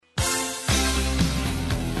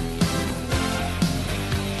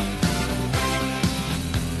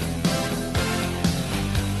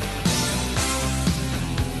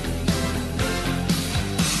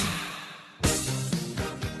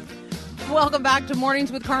Welcome back to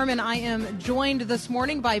Mornings with Carmen. I am joined this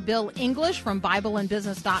morning by Bill English from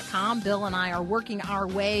BibleandBusiness.com. Bill and I are working our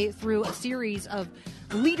way through a series of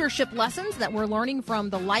leadership lessons that we're learning from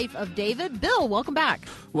the life of David. Bill, welcome back.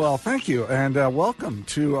 Well, thank you, and welcome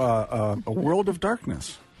to a world of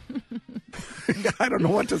darkness. I don't know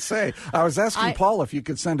what to say. I was asking Paul if you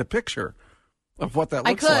could send a picture of what that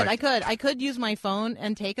looks like. I could use my phone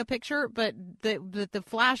and take a picture, but the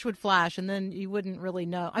flash would flash, and then you wouldn't really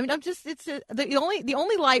know. I mean, the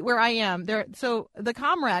only light where I am there. So the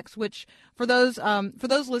Comrex, which for those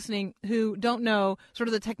listening who don't know sort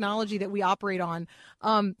of the technology that we operate on,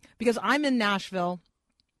 because I'm in Nashville,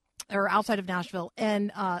 or outside of Nashville,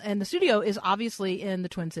 and the studio is obviously in the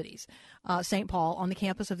Twin Cities, St. Paul, on the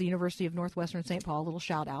campus of the University of Northwestern St. Paul. A little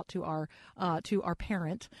shout out to our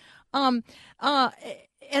parent. And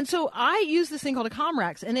so I use this thing called a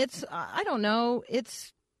Comrex, and it's I don't know,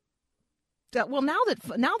 it's well, now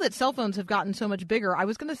that cell phones have gotten so much bigger, I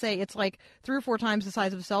was going to say it's like 3 or 4 times the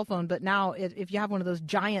size of a cell phone, but now if you have one of those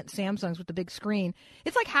giant Samsungs with the big screen,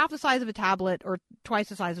 it's like half the size of a tablet or twice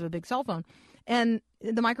the size of a big cell phone. And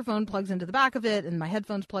the microphone plugs into the back of it, and my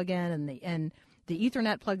headphones plug in, and the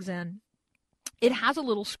Ethernet plugs in. It has a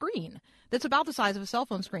little screen that's about the size of a cell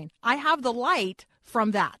phone screen. I have the light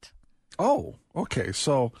from that. Oh, okay.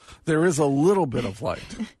 So there is a little bit of light.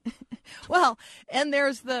 Well, and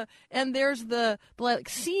there's the like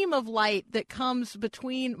seam of light that comes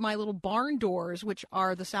between my little barn doors, which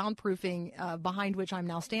are the soundproofing behind which I'm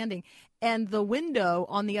now standing, and the window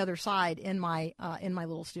on the other side in my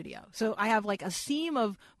little studio. So I have like a seam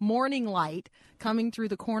of morning light coming through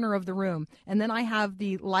the corner of the room, and then I have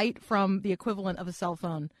the light from the equivalent of a cell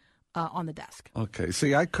phone on the desk. Okay.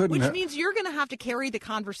 See, I couldn't. Which means you're going to have to carry the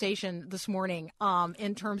conversation this morning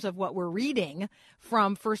in terms of what we're reading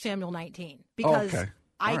from 1 Samuel 19, because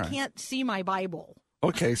I can't see my Bible.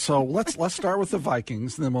 Okay, so let's start with the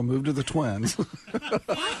Vikings, and then we'll move to the Twins.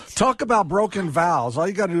 Talk about broken vows. All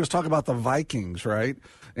you got to do is talk about the Vikings, right?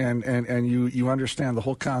 And you understand the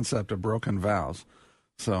whole concept of broken vows.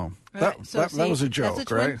 So that was a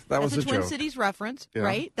joke, right? That was a joke. Twin Cities reference,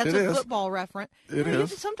 right? That's a football reference. It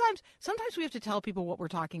is. Sometimes we have to tell people what we're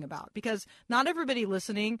talking about, because not everybody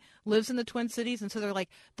listening lives in the Twin Cities, and so they're like,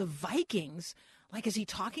 the Vikings? Like, is he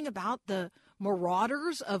talking about the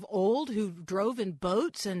marauders of old who drove in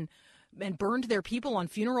boats and burned their people on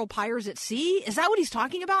funeral pyres at sea? Is that what he's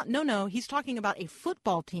talking about? No, he's talking about a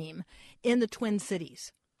football team in the Twin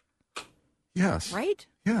Cities. Yes. Right?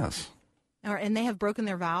 Yes. And they have broken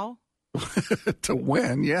their vow? To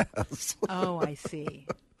win, yes. Oh, I see.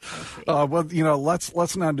 Well,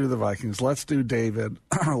 let's not do the Vikings. Let's do David.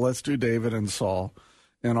 Let's do David and Saul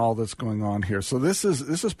and all that's going on here. So this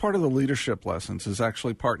is part of the leadership lessons. It's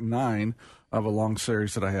actually part 9 of a long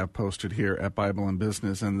series that I have posted here at Bible and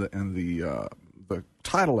Business, and the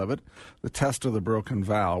title of it, The Test of the Broken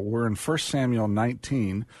Vow. We're in 1 Samuel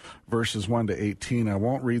 19, verses 1 to 18. I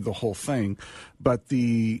won't read the whole thing, but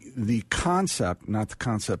the concept, not the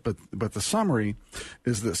concept, but the summary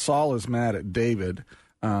is that Saul is mad at David,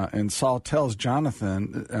 and Saul tells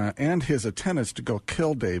Jonathan and his attendants to go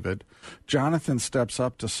kill David. Jonathan steps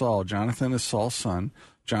up to Saul. Jonathan is Saul's son.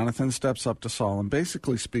 Jonathan steps up to Saul and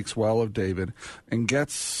basically speaks well of David and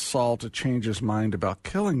gets Saul to change his mind about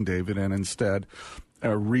killing David, and instead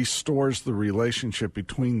restores the relationship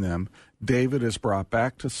between them. David is brought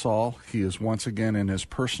back to Saul. He is once again in his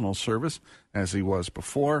personal service as he was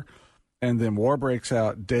before. And then war breaks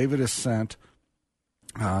out. David is sent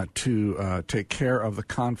to take care of the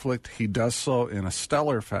conflict. He does so in a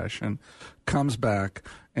stellar fashion, comes back,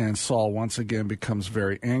 and Saul once again becomes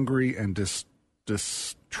very angry and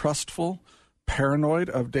distrustful, paranoid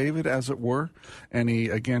of David, as it were, and he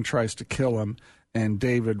again tries to kill him, and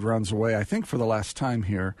David runs away. I think for the last time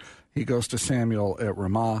here, he goes to Samuel at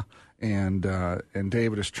Ramah, and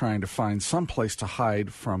David is trying to find some place to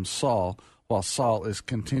hide from Saul, while Saul is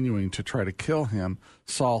continuing to try to kill him.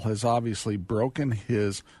 Saul has obviously broken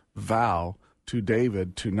his vow to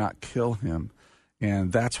David to not kill him.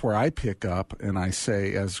 And that's where I pick up and I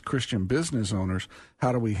say, as Christian business owners,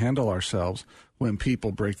 how do we handle ourselves when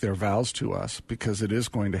people break their vows to us? Because it is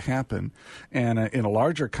going to happen. And in a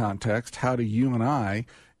larger context, how do you and I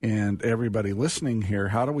and everybody listening here,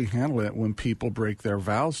 how do we handle it when people break their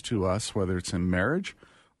vows to us, whether it's in marriage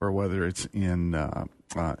or whether it's in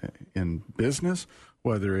business,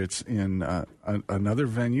 whether it's in another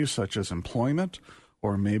venue such as employment,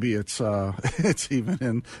 or maybe it's even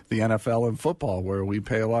in the NFL and football, where we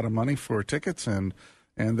pay a lot of money for tickets and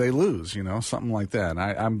they lose, something like that. And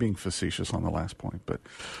I'm being facetious on the last point, but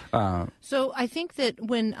so I think that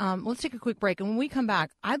when let's take a quick break, and when we come back,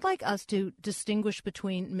 I'd like us to distinguish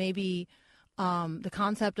between maybe the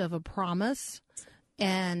concept of a promise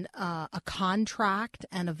and a contract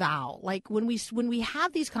and a vow. Like when we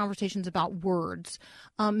have these conversations about words,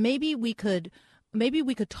 maybe we could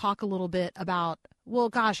talk a little bit about, well,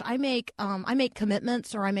 gosh, I make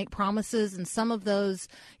commitments or I make promises, and some of those,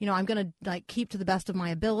 I'm going to keep to the best of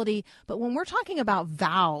my ability. But when we're talking about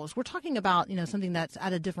vows, we're talking about, something that's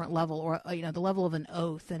at a different level, or, the level of an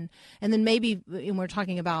oath. And then maybe when we're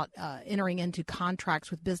talking about entering into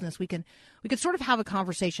contracts with business, we could sort of have a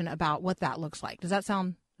conversation about what that looks like. Does that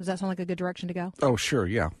sound like a good direction to go? Oh, sure.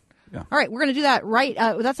 Yeah. Yeah. All right, we're going to do that right.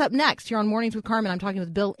 That's up next here on Mornings with Carmen. I'm talking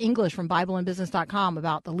with Bill English from BibleandBusiness.com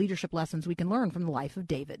about the leadership lessons we can learn from the life of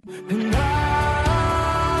David. And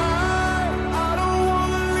I don't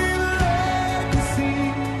want to leave a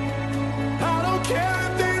legacy. I don't care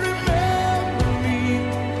if they remember me.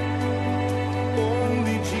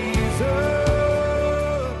 Only Jesus.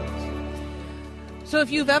 So if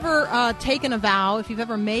you've ever taken a vow, if you've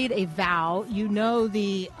ever made a vow, you know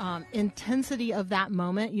the intensity of that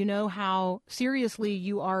moment. You know how seriously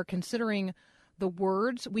you are considering the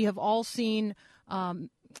words. We have all seen,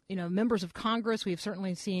 members of Congress. We've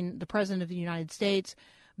certainly seen the President of the United States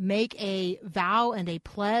make a vow and a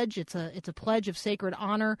pledge. It's a pledge of sacred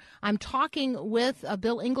honor. I'm talking with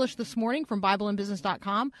Bill English this morning from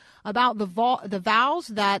BibleandBusiness.com about the vows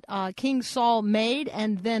that King Saul made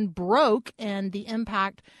and then broke, and the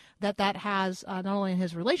impact that has not only in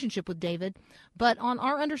his relationship with David, but on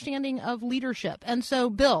our understanding of leadership. And so,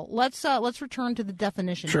 Bill, let's return to the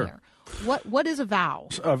definition here. What is a vow?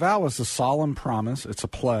 A vow is a solemn promise. It's a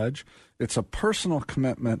pledge. It's a personal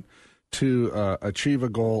commitment to achieve a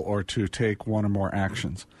goal or to take one or more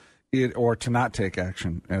actions, or to not take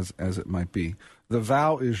action, as it might be. The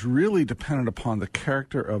vow is really dependent upon the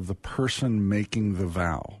character of the person making the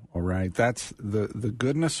vow, all right? That's the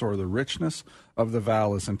goodness or the richness of the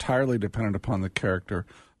vow is entirely dependent upon the character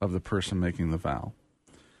of the person making the vow.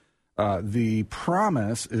 The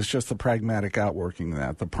promise is just the pragmatic outworking of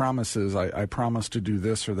that. The promise is I promise to do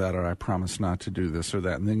this or that, or I promise not to do this or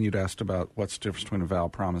that. And then you'd asked about what's the difference between a vow,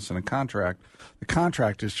 promise, and a contract. The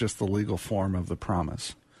contract is just the legal form of the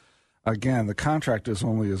promise. Again, the contract is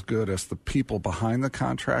only as good as the people behind the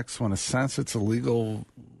contract. So in a sense, it's a legal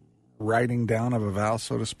writing down of a vow,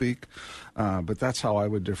 so to speak. But that's how I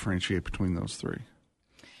would differentiate between those three.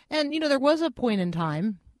 And, there was a point in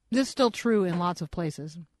time, this is still true in lots of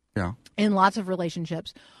places, yeah, in lots of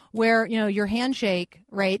relationships, where, your handshake,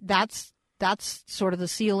 right, that's sort of the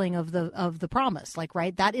sealing of the promise, like,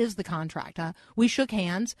 right, that is the contract. We shook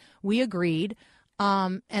hands, we agreed,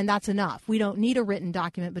 and that's enough. We don't need a written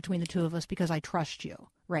document between the two of us because I trust you,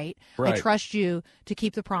 right? I trust you to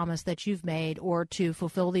keep the promise that you've made or to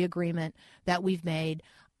fulfill the agreement that we've made.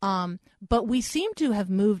 But we seem to have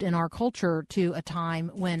moved in our culture to a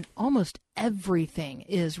time when almost everything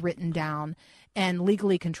is written down and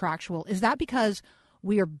legally contractual. Is that because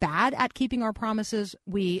we are bad at keeping our promises?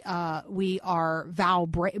 We are vow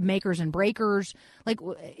makers and breakers. Like,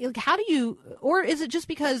 how do you, or is it just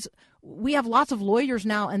because we have lots of lawyers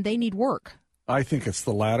now and they need work? I think it's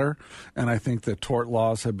the latter, and I think that tort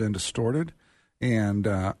laws have been distorted, and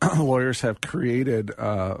lawyers have created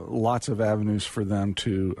lots of avenues for them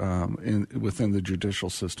to, within the judicial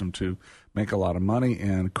system, to make a lot of money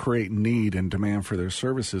and create need and demand for their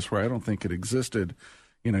services where I don't think it existed.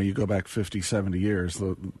 You go back 50, 70 years,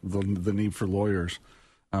 the need for lawyers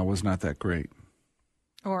was not that great.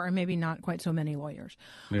 Or maybe not quite so many lawyers.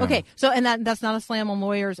 Yeah. Okay, so and that's not a slam on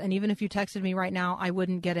lawyers. And even if you texted me right now, I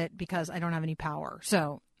wouldn't get it because I don't have any power.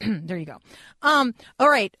 So there you go. All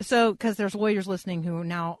right, so because there's lawyers listening who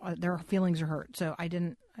now their feelings are hurt. So I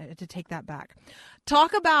had to take that back.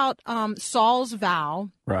 Talk about Saul's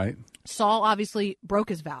vow. Right. Saul obviously broke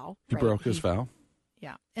his vow. He broke his vow.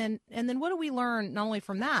 Yeah. And then what do we learn not only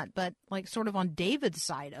from that, but like sort of on David's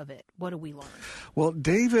side of it? What do we learn? Well,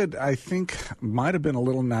 David, I think, might have been a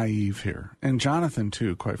little naive here. And Jonathan,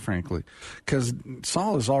 too, quite frankly. Because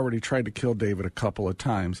Saul has already tried to kill David a couple of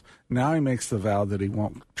times. Now he makes the vow that he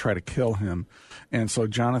won't try to kill him. And so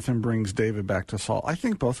Jonathan brings David back to Saul. I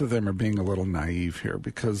think both of them are being a little naive here.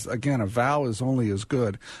 Because, again, a vow is only as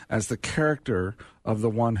good as the character of the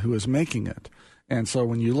one who is making it. And so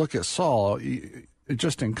when you look at Saul,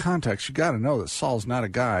 just in context, you got to know that Saul's not a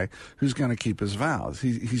guy who's going to keep his vows.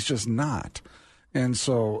 He's just not. And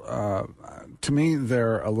so to me,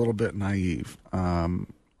 they're a little bit naive.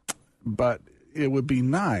 But it would be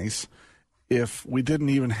nice if we didn't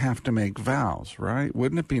even have to make vows, right?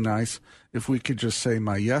 Wouldn't it be nice if we could just say,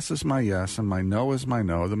 my yes is my yes and my no is my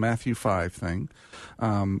no, the Matthew 5 thing.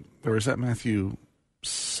 Or is that Matthew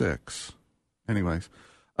 6? Anyways.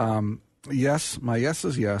 yes, my yes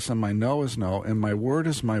is yes, and my no is no, and my word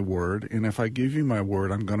is my word, and if I give you my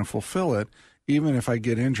word, I'm going to fulfill it, even if I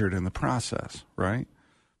get injured in the process, right?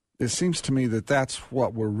 It seems to me that that's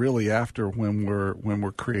what we're really after when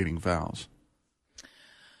we're creating vows.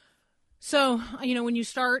 So, when you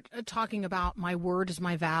start talking about my word is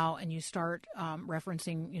my vow, and you start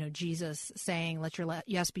referencing, Jesus saying, let your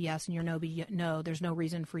yes be yes and your no be no, there's no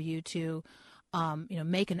reason for you to,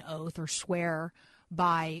 make an oath or swear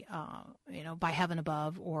by, by heaven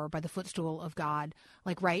above or by the footstool of God.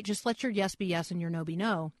 Like, right, just let your yes be yes and your no be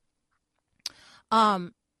no.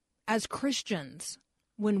 As Christians,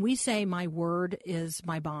 when we say my word is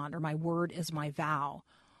my bond or my word is my vow,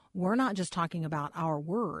 we're not just talking about our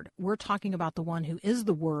word. We're talking about the one who is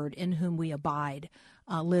the word, in whom we abide,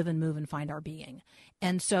 live and move and find our being.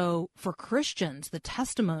 And so for Christians, the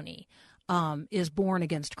testimony is born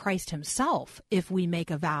against Christ himself if we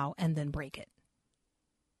make a vow and then break it.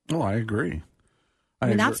 Oh, I agree. I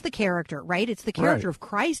mean, that's the character, right? It's the character Right. of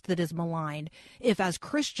Christ that is maligned if, as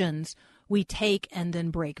Christians, we take and then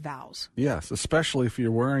break vows. Yes, especially if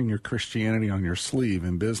you're wearing your Christianity on your sleeve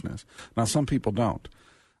in business. Now, some people don't.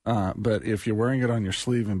 But if you're wearing it on your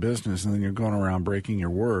sleeve in business and then you're going around breaking your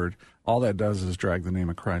word, all that does is drag the name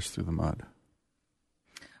of Christ through the mud.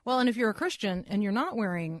 Well, and if you're a Christian and you're not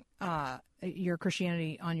wearing your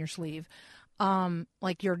Christianity on your sleeve,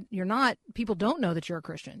 like you're not, people don't know that you're a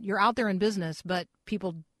Christian. You're out there in business, but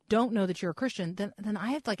people don't know that you're a Christian. Then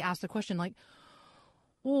I have to ask the question, like,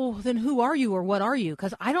 well, then who are you or what are you?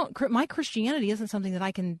 Because my Christianity isn't something that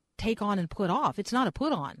I can take on and put off. It's not a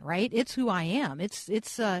put on, right? It's who I am. It's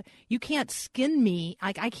you can't skin me.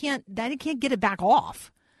 I can't get it back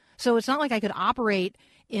off. So it's not like I could operate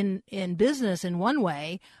in business in one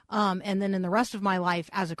way, and then in the rest of my life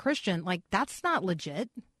as a Christian, like that's not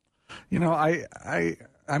legit. I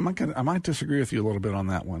might disagree with you a little bit on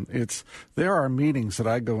that one. There are meetings that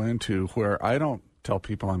I go into where I don't tell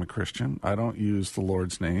people I'm a Christian. I don't use the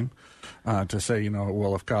Lord's name to say,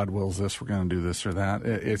 well, if God wills this, we're going to do this or that.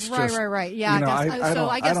 It's just right. Yeah, I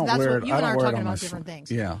guess that's what you and I are talking about, different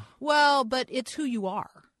things. Yeah. Well, but it's who you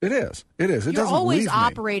are. It is. It You're doesn't always leave me.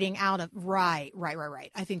 operating out of right.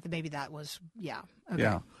 I think that maybe that was Okay.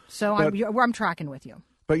 Yeah. So I'm tracking with you.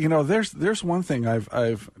 But there's one thing I've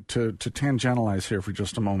to tangentialize here for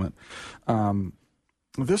just a moment.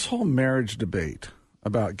 This whole marriage debate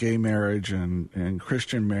about gay marriage and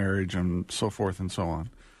Christian marriage and so forth and so on.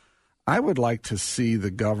 I would like to see the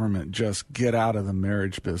government just get out of the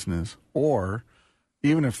marriage business, or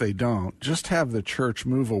even if they don't, just have the church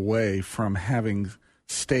move away from having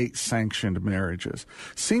state-sanctioned marriages.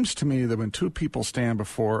 Seems to me that when two people stand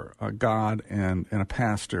before a God and a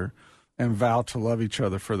pastor and vow to love each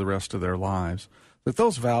other for the rest of their lives, that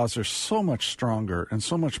those vows are so much stronger and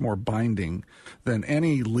so much more binding than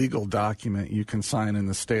any legal document you can sign in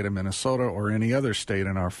the state of Minnesota or any other state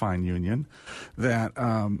in our fine union, that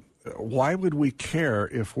why would we care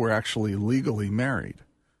if we're actually legally married?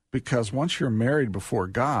 Because once you're married before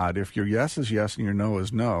God, if your yes is yes and your no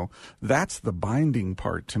is no, that's the binding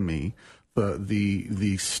part to me.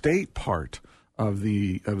 The state part of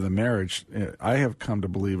the marriage, I have come to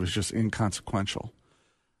believe, is just inconsequential.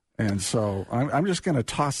 And so I'm just going to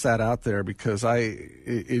toss that out there because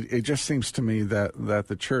it just seems to me that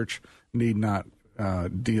the church need not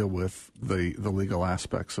deal with the legal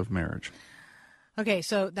aspects of marriage. Okay,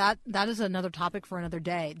 so that is another topic for another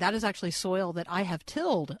day. That is actually soil that I have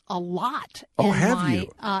tilled a lot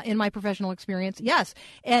in my professional experience. Yes,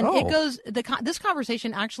 and it goes. This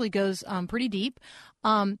conversation actually goes pretty deep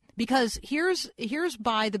because here's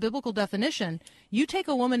by the biblical definition: you take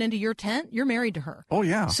a woman into your tent, you're married to her. Oh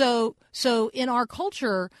yeah. So in our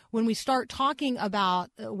culture, when we start talking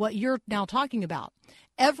about what you're now talking about,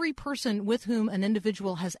 every person with whom an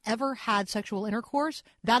individual has ever had sexual intercourse,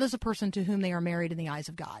 that is a person to whom they are married in the eyes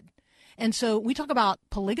of God. And so we talk about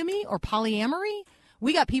polygamy or polyamory.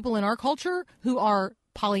 We got people in our culture who are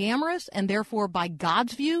polyamorous and therefore, by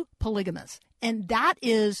God's view, polygamous. And that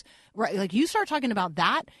is, right, like you start talking about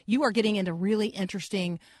that, you are getting into really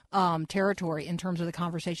interesting territory in terms of the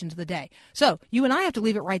conversations of the day. So you and I have to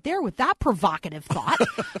leave it right there with that provocative thought.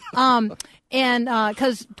 And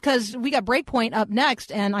because we got Breakpoint up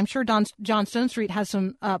next, and I'm sure John Stonestreet has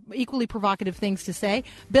some equally provocative things to say.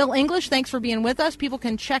 Bill English, thanks for being with us. People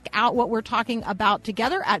can check out what we're talking about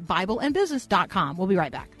together at BibleandBusiness.com. We'll be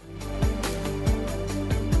right back.